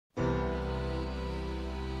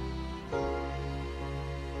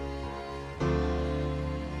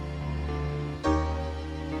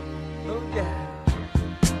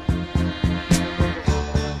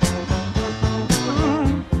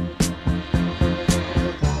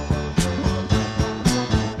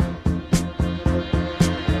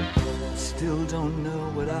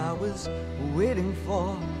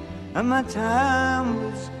and my time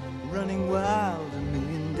was running wild, a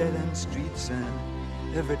million dead-end streets, and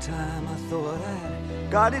every time I thought I'd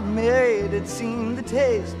got it made, it seemed the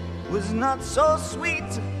taste was not so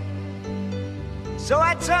sweet. So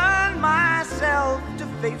I turned myself to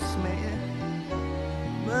face me,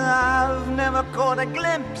 but I've never caught a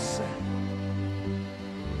glimpse of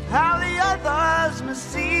how the others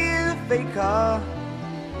must see the faker.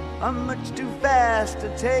 I'm much too fast to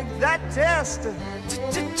take that test.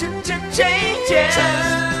 Changes.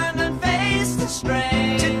 Turn and face the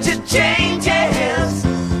strain. Changes.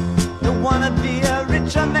 Don't wanna be a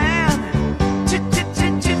richer man.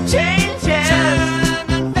 Changes. Turn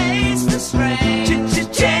and face the strain.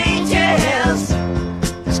 Changes.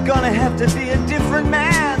 There's gonna have to be a different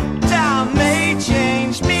man. Time may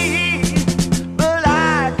change me, but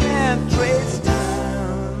I can't trace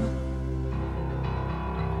time.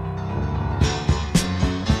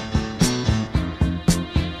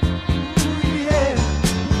 Ooh, yeah.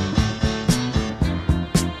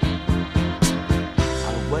 I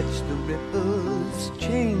watch the ripples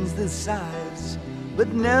change the size, but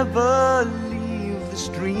never leave the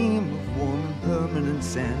stream of warm and permanent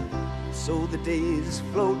sand. So the days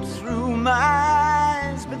float through my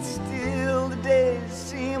eyes, but still the days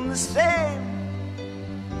seem the same.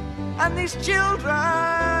 And these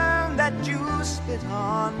children that you spit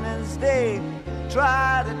on as they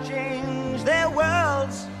try to change their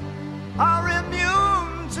worlds are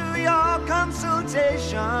immune to your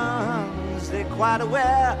consultations. They're quite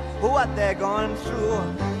aware of what they're going through.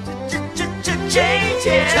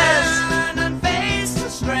 Changes. Turn and face the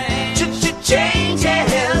strain.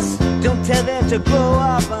 Changes. Don't tell them to grow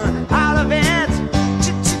up out of it.